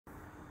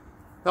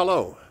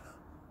Hello,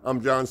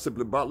 I'm John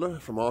Sibley Butler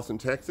from Austin,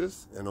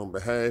 Texas, and on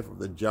behalf of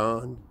the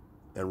John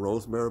and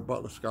Rosemary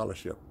Butler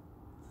Scholarship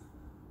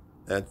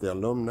at the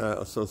Alumni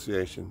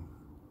Association,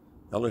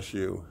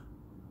 LSU,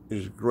 it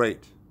is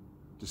great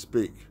to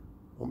speak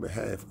on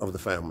behalf of the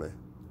family.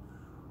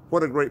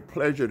 What a great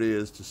pleasure it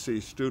is to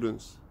see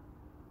students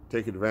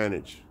take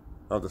advantage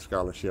of the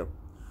scholarship.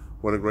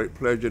 What a great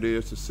pleasure it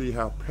is to see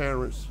how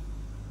parents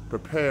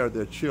prepare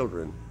their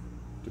children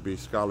to be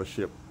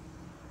scholarship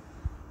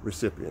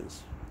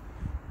recipients.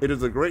 It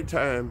is a great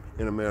time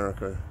in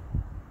America,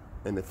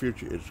 and the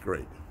future is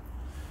great.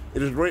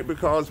 It is great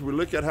because we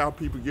look at how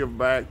people give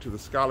back to the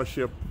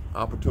scholarship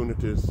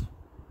opportunities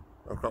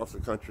across the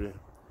country,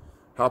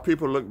 how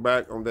people look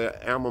back on their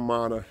alma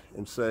mater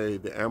and say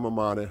the alma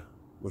mater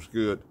was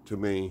good to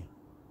me,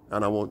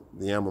 and I want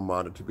the alma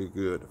mater to be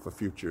good for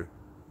future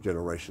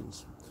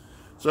generations.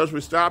 So as we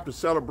stop to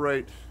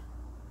celebrate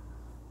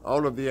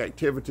all of the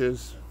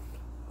activities,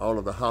 all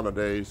of the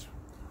holidays,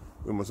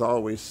 we must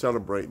always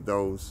celebrate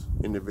those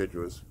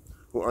individuals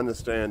who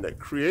understand that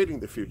creating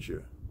the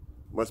future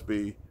must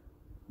be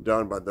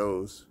done by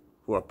those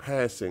who are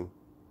passing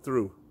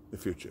through the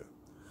future.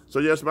 So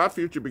yes, my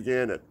future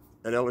began at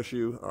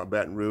LSU,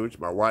 Baton Rouge.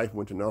 My wife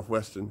went to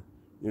Northwestern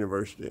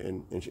University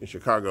in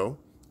Chicago,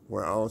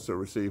 where I also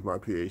received my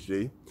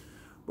PhD.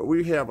 But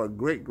we have a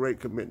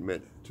great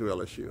commitment to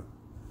LSU.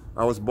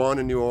 I was born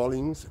in New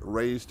Orleans,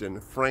 raised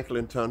in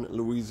Franklinton,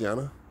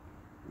 Louisiana,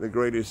 the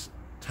greatest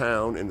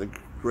town in the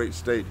great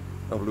state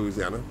of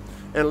Louisiana,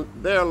 and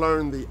there I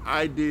learned the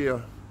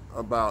idea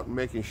about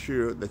making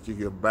sure that you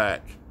give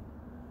back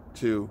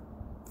to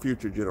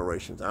future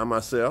generations. I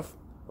myself,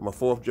 I'm a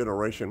fourth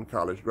generation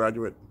college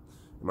graduate.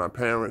 My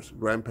parents,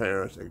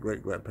 grandparents, and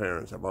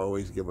great-grandparents have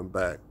always given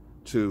back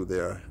to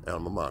their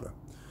alma mater.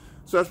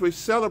 So as we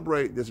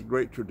celebrate this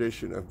great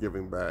tradition of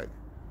giving back,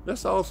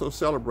 let's also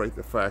celebrate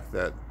the fact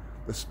that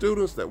the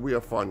students that we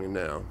are funding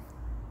now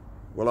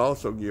will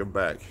also give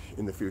back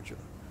in the future.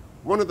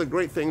 One of the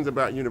great things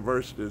about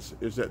universities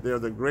is that they're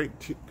the great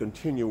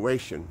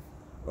continuation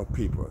of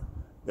people.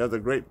 They're the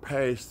great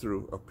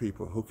pass-through of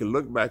people who can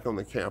look back on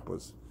the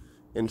campus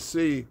and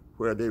see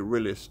where they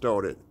really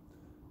started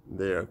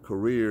their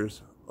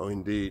careers or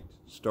indeed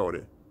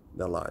started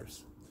their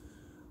lives.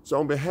 So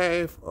on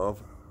behalf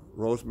of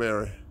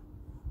Rosemary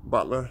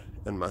Butler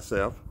and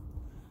myself,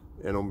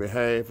 and on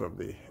behalf of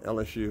the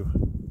LSU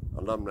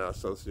Alumni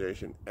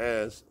Association,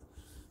 as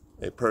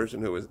a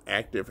person who is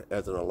active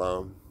as an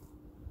alum,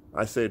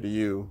 I say to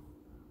you,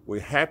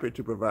 we're happy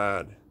to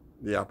provide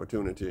the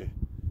opportunity.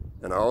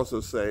 And I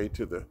also say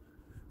to the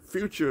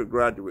future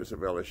graduates of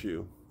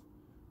LSU,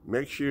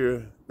 make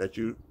sure that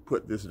you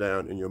put this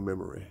down in your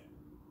memory.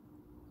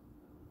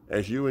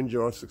 As you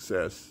enjoy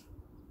success,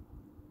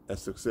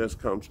 as success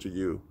comes to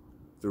you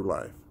through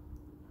life,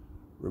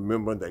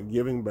 remember that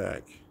giving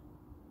back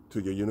to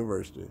your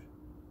university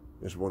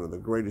is one of the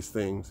greatest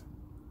things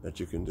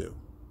that you can do.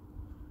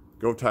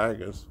 Go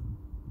Tigers,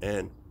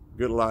 and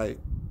good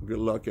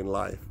luck in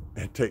life,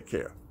 and take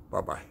care.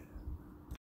 Bye-bye.